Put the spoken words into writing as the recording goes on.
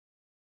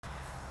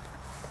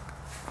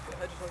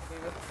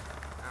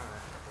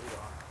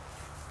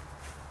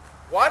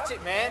Watch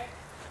it, man.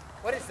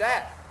 What is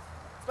that?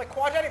 It's my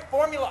quadratic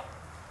formula.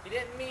 He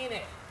didn't mean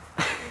it.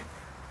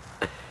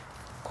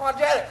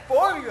 Quadratic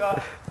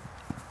formula?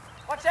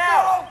 Watch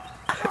out!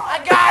 I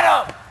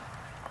got him!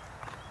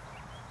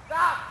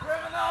 Stop,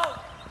 criminal!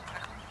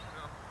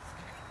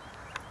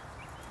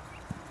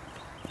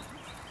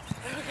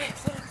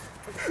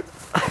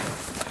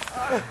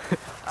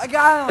 I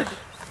got him!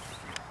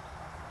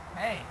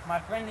 Hey, my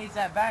friend needs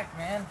that back,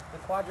 man. The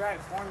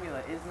quadratic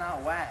formula is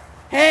not whack.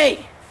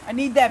 Hey! I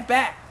need that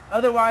back.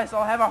 Otherwise,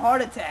 I'll have a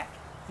heart attack.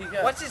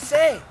 What's it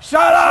say?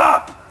 Shut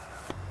up!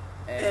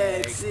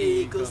 X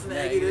equals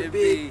negative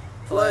b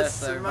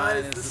plus or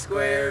minus the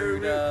square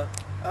root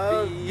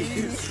of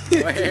b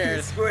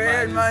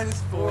squared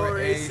minus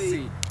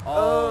 4ac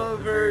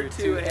over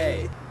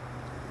 2a.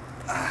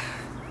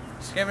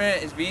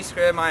 Discriminant is b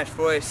squared minus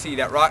 4ac.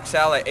 That rocks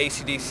out like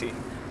AC/DC.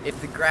 If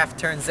the graph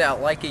turns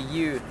out like a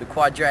U, the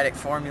quadratic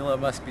formula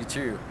must be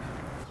true.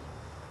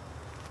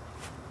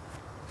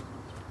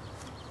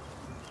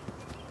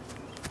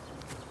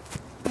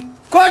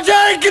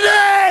 Quadratic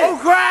today! Oh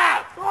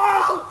crap!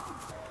 Oh!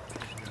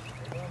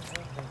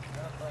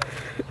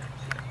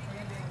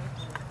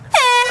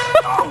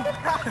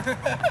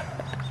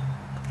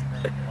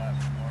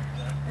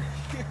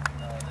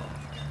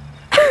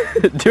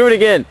 Do it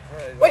again.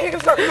 Wait, here,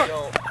 come on.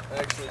 Don't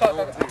actually don't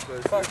do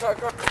this.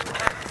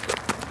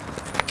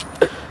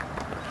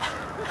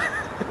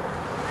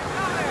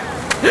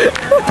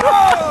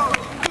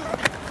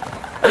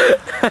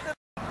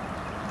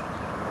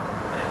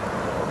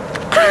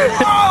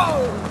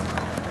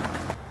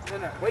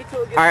 Wait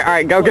till it gets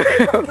Alright, go. Make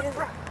it a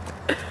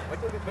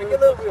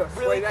little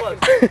really close.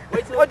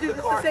 Wait till this is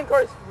the same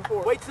car as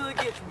before. Wait till it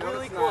gets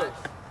really close.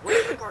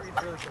 Wait till the car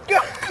gets really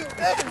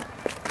close.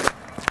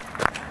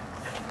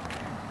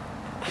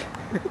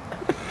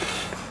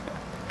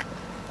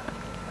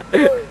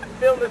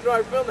 Film this,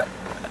 Ryan, film that.